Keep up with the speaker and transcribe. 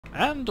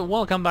And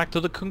welcome back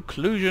to the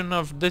conclusion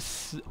of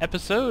this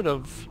episode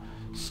of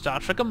Star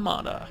Trek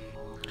Armada.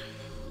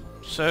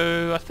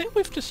 So I think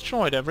we've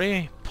destroyed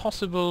every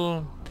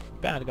possible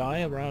bad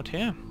guy around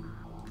here.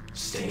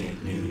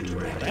 State new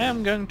directive. But I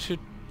am going to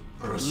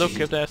Proceed. look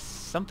if there's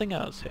something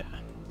else here.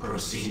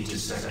 Proceed to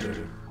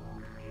sector.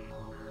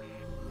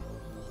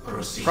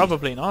 Proceed.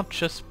 Probably not,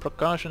 just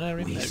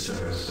precautionary We measures.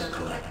 serve the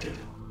collective.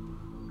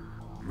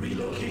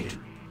 Relocate.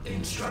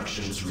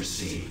 Instructions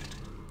received.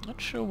 Not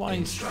sure why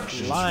he's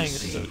Instructions flying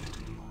so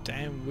received.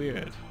 damn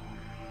weird.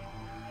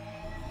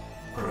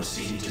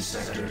 Proceed to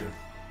sector.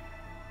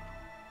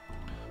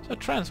 So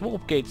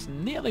transwarp gate's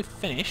nearly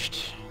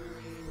finished.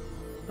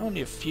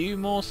 Only a few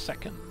more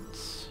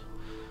seconds.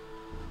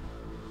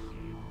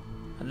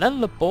 And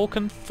then the Borg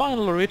can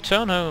finally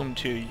return home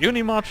to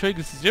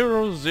Unimatrix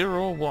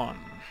 001.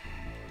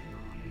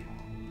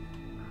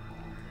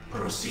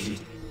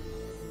 Proceed.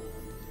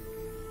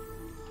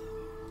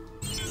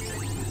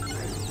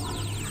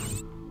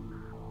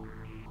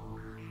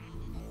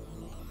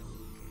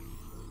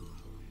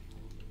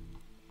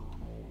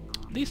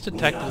 These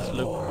detectors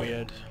look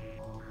weird.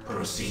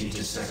 Proceed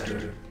to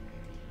sector.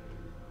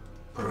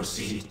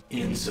 Proceed.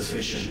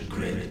 Insufficient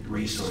grid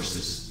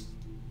resources.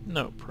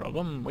 No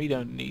problem, we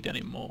don't need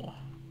any more.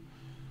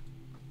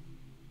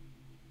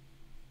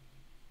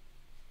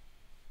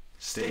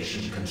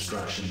 Station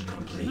construction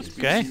complete.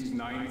 Okay. Species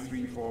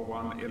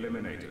 9341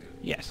 eliminated.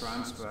 Yes.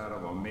 Transfer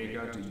of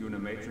Omega to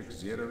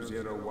Unimatrix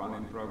 001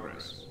 in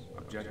progress.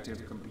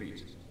 Objective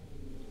complete.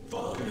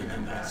 Vulcan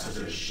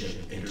ambassador's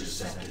ship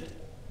intercepted.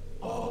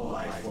 All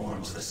life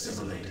forms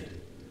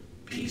assimilated.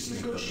 Peace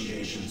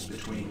negotiations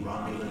between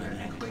Romulan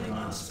and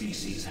Klingon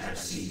species have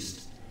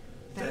ceased.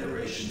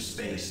 Federation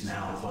space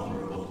now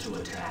vulnerable to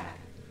attack.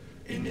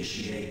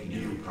 Initiate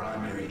new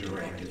primary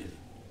directive.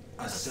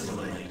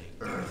 Assimilate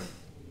Earth.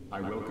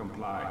 I will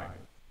comply.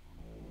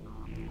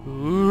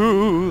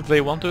 Ooh,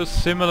 they want to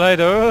assimilate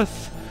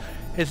Earth?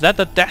 Is that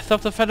the death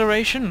of the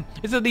Federation?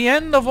 Is it the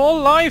end of all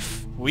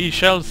life? We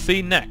shall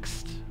see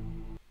next.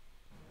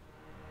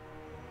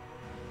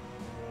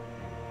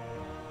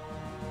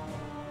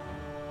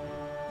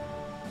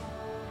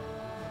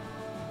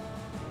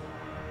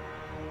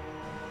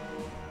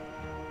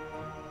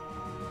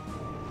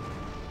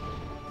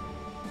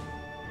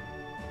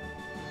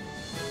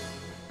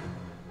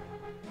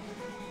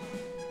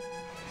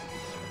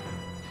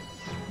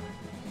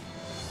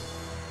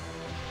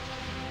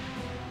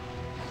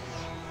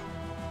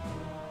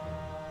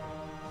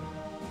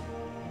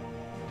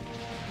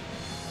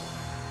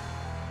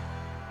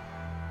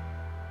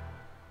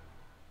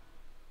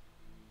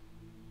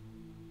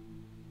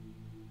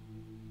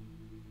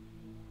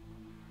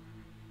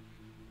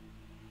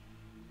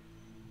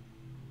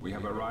 We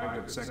have arrived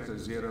at Sector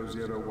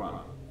 001.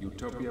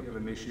 Utopia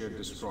Planitia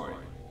destroyed.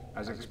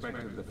 As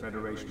expected, the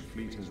Federation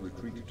fleet has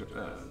retreated to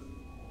Earth.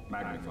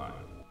 Magnify.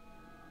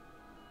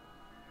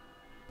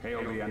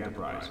 Hail the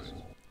Enterprise.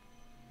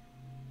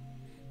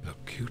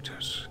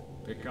 Locutus.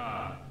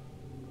 Picard,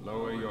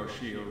 lower your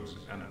shields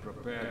and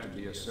prepare to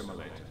be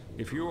assimilated.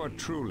 If you are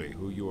truly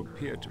who you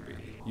appear to be,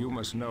 you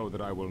must know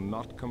that I will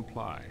not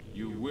comply.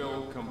 You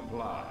will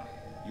comply.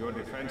 Your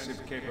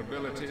defensive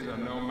capabilities are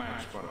no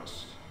match for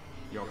us.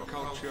 Your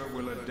culture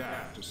will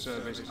adapt to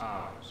service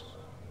ours.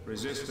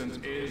 Resistance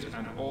is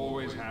and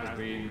always has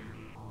been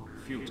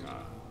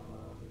futile.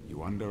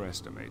 You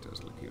underestimate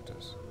us,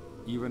 Locutus.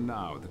 Even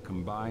now, the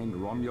combined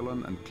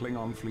Romulan and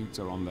Klingon fleets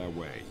are on their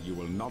way. You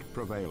will not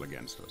prevail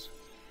against us.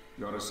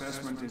 Your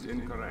assessment is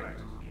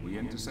incorrect. We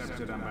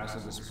intercepted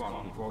Ambassador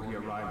Spock before he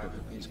arrived at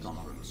the peace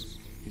conference.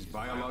 His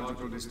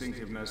biological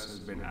distinctiveness has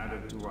been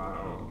added to our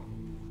own.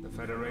 The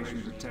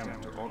Federation's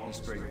attempt to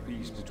orchestrate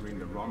peace between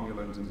the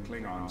Romulans and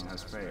Klingons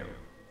has failed.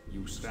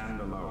 You stand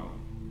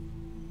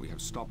alone. We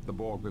have stopped the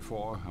Borg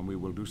before, and we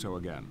will do so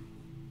again.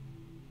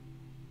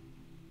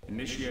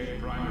 Initiate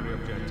primary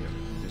objective.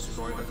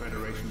 Destroy the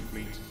Federation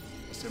fleet.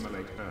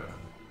 Assimilate Earth.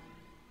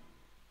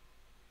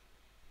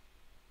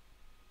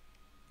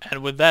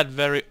 And with that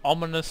very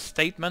ominous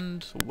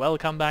statement,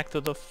 welcome back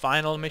to the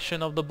final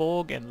mission of the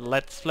Borg in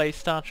Let's Play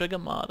Star Trek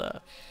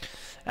Armada.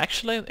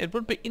 Actually, it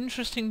would be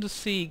interesting to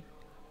see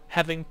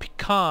having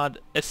Picard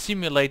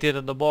assimilated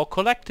in the Borg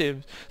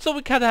collective, so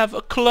we could have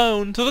a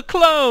clone to the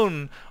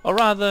clone, or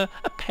rather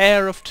a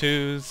pair of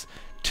twos,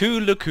 two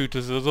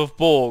Locutuses of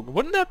Borg.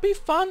 Wouldn't that be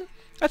fun?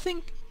 I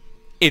think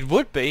it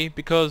would be,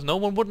 because no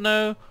one would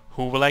know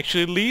who will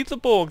actually lead the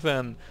Borg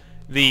then.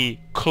 The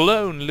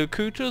clone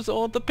Locutus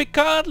or the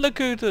Picard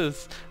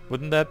Locutus.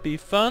 Wouldn't that be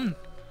fun?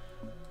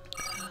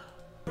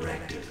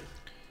 Directive.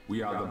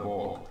 We are the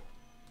Borg.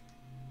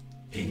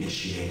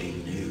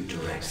 Initiating new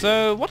directive.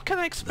 So, what can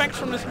I expect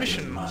from this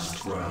mission?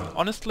 Must grow.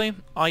 Honestly,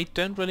 I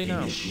don't really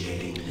know.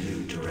 Initiating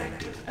new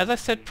directive. As I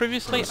said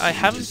previously, I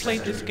haven't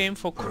played this game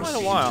for quite a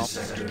while,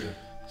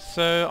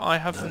 so I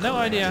have no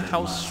idea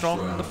how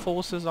strong the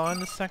forces are in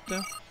this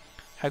sector,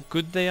 how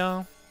good they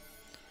are,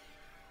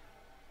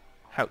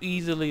 how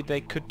easily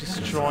they could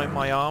destroy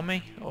my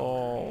army,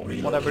 or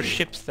whatever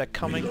ships they're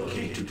coming.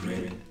 Relocate to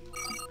grid.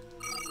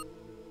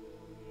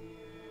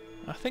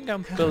 I think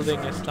I'm building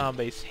a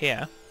starbase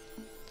here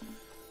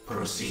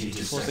Proceed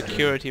to for sector.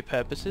 security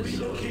purposes.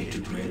 Relocate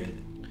to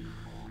grid.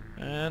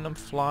 And I'm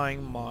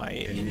flying my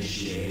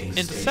Initiating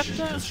interceptor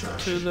station to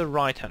construction. the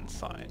right hand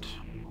side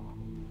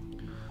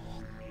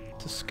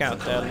to scout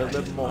there a little bit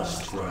Collective more.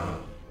 must grow.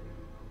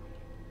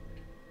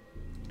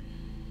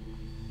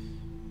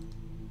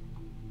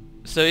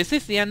 So is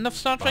this the end of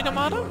Star Trek By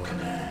Armada? your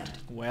command.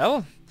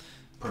 Well,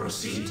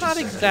 Proceed to not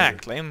sector.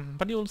 exactly,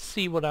 but you'll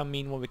see what I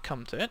mean when we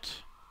come to it.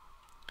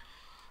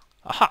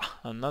 Aha!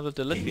 Another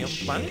dilithium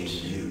Initiating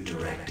planet. new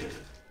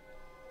directive.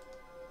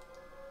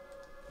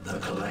 The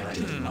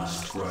collective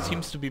must grow.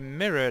 Seems to be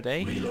mirrored,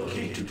 eh?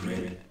 Relocate to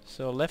grid.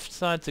 So left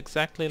side's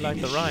exactly like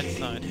the right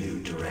Initiating side. new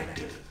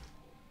directive.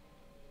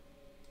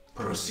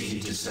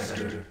 Proceed to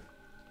sector.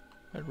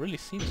 It really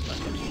seems like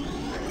it.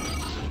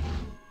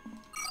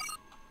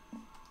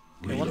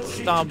 Okay, once Relocate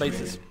to starbase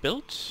grid. is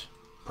built,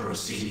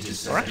 Proceed to or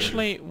sector.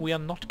 actually we are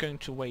not going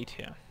to wait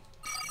here.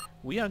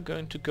 We are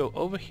going to go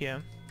over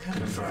here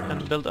Confirmed.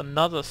 and build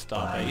another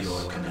By your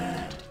starbase,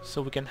 command.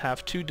 so we can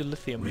have 2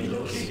 dilithium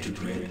Relocate moons to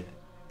grid.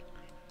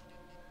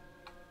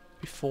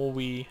 before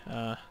we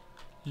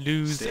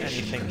lose Station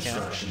anything here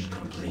construction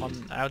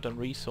complete. out on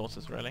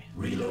resources, really.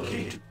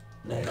 Relocate.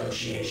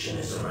 Negotiation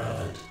is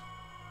irrelevant.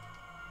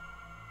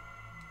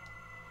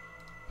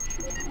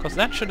 Because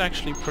that should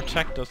actually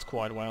protect us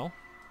quite well.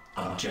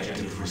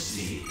 Objective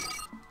received.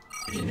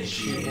 More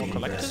Initiating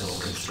collectors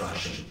vessel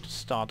construction. to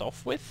start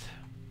off with.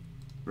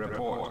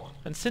 Report.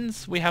 And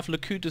since we have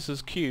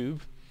Locutus's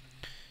cube,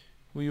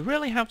 we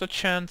really have the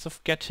chance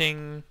of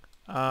getting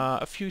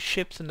a few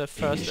ships in the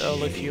first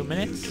early few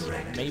minutes,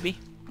 maybe,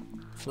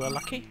 if we're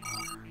lucky.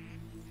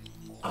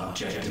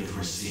 Objective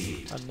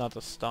received.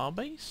 Another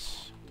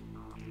starbase,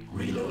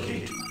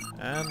 Relocate.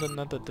 and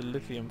another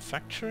dilithium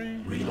factory,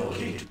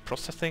 Relocate.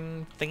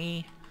 processing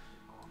thingy.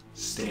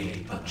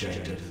 State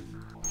objective.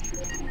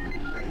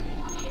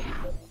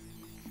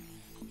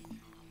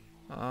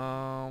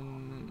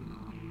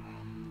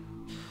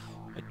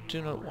 I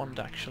do not want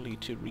actually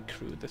to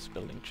recrew this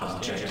building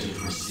just yet,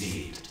 Objective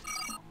received.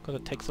 because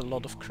it takes a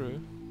lot of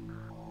crew.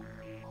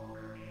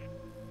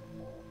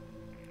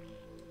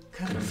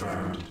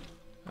 Confirmed.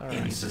 Alright.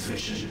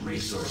 Insufficient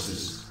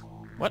resources.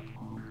 What?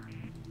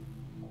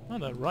 Oh,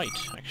 they're right,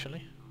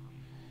 actually.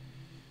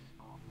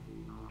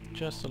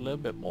 Just a little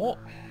bit more.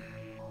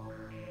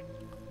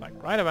 Like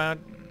right about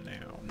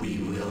now. We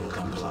will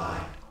comply.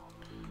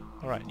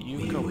 Alright, you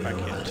We go will back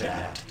in.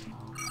 adapt.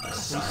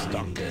 Assigning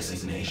Restock. I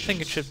designations.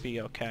 think it should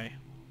be okay.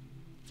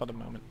 For the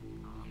moment.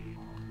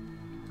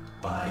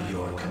 By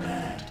your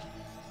command.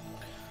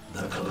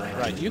 The collective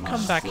Right, you come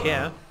must back grow.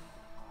 here.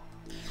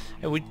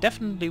 And we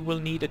definitely will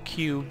need a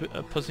cube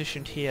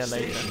positioned here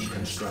later. Station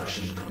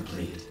construction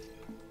complete.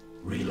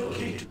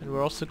 Relocate. And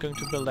we're also going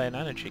to build an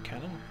energy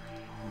cannon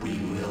We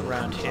will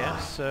around comply. here,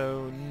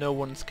 so no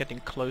one's getting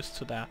close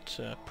to that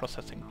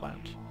processing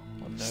plant.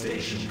 Or no.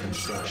 Station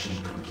construction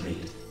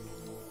complete.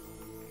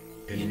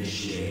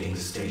 Initiating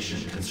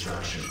station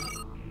construction.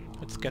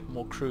 Let's get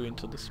more crew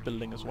into this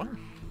building as well.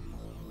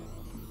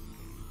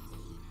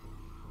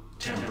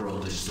 Temporal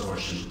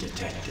distortion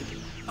detected.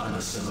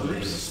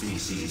 Unassimilated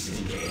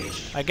species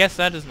engaged. I guess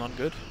that is not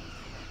good.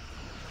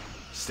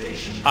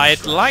 Station I'd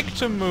construction. like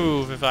to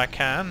move if I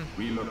can.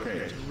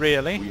 Relocate.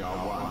 Really? We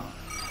are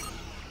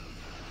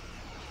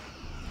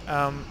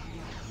one.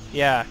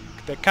 Yeah,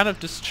 they're kind of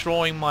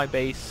destroying my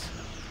base,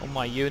 or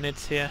my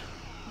units here.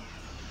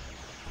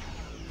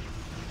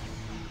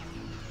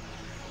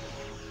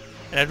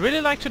 And I'd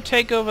really like to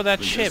take over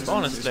that ship,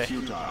 Resistance is honestly.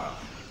 futile.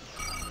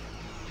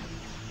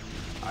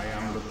 I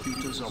am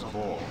Locutus of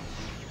Bor.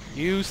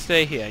 You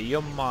stay here,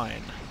 you're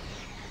mine.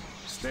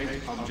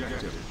 State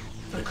objective.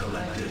 The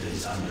collective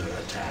is under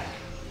attack.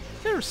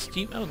 Is there a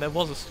steam? Oh, there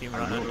was a steamer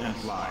I on it, will yes.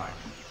 comply.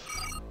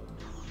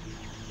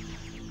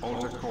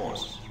 Alter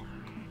course.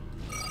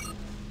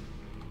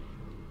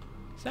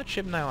 Is that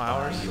ship now By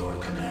ours? your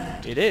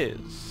command. It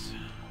is.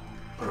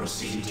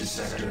 Proceed to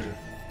sector.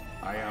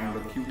 I am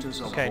Locutus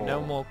of Okay, Bor.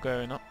 no more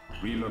going up.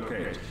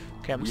 Relocate.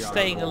 Okay, I'm We are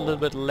staying a Bor. little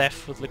bit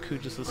left with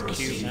Locutus's cube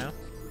Proceed. now.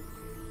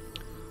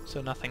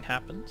 So nothing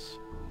happens.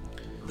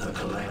 The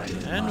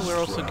collective And must we're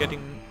also grow.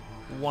 getting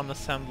one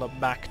assembler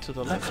back to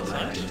the The left side.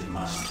 collective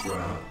must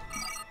grow.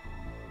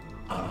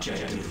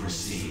 Objective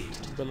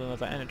received. Build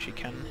another energy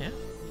cannon here.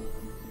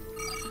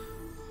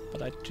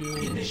 But I do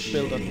build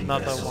Initiating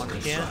another vessel one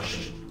here.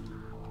 construction.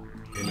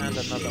 And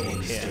another one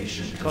Initiating here.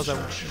 station Because I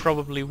construction.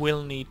 probably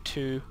will need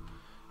two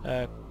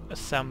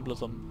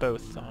assemblers on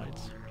both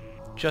sides.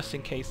 Just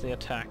in case they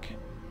attack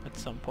at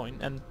some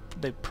point. And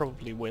they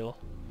probably will.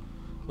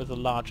 With a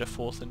larger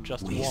force than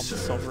just We one serve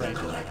sovereign. the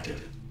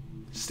collective.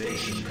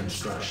 Station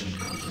construction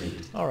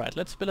complete. Alright,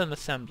 let's build an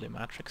assembly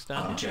matrix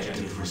down here.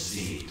 Objective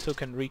received. So we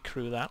can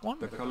recrew that one.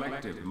 The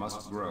collective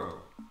must grow.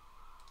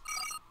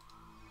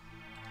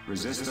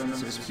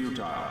 Resistance is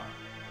futile.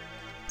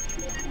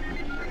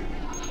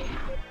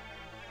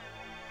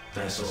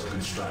 Vessel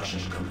construction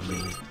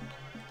complete.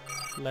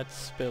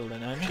 Let's build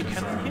an energy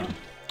cannon here.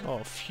 Oh,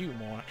 a few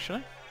more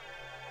actually.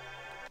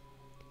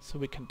 so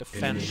we can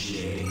defend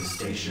Initiating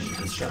station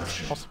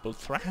construction. possible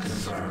threats.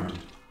 Confirmed.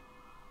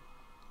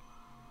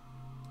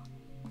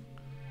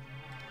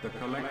 The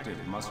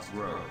collective must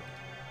grow.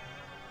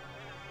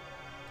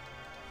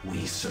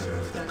 We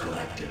serve the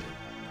collective.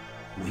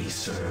 We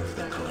serve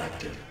the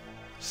collective.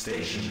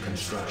 Station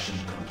construction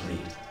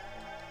complete.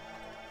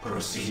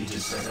 Proceed to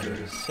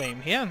sector.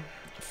 Same here.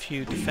 A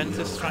few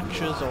defensive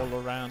structures all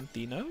around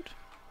the node.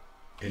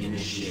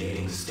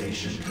 Initiating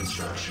station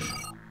construction.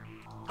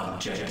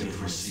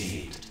 Objective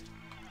received.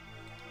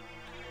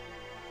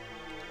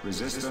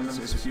 Resistance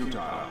is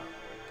futile.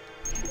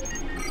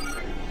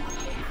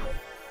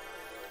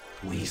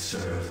 We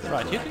serve the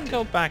Right, you collective. can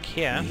go back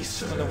here, We but I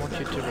serve want the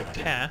you to collective.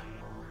 repair.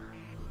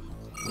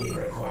 We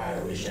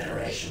require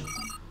regeneration.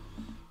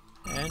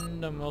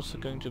 And I'm also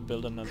going to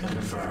build another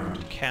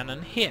Confirmed.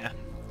 cannon here.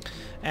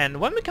 And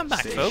when we come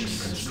back, Station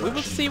folks, we will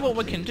construction see what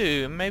we can complete.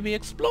 do and maybe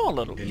explore a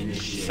little. So,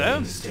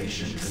 Initiating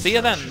station see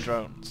you then, construction.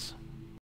 drones.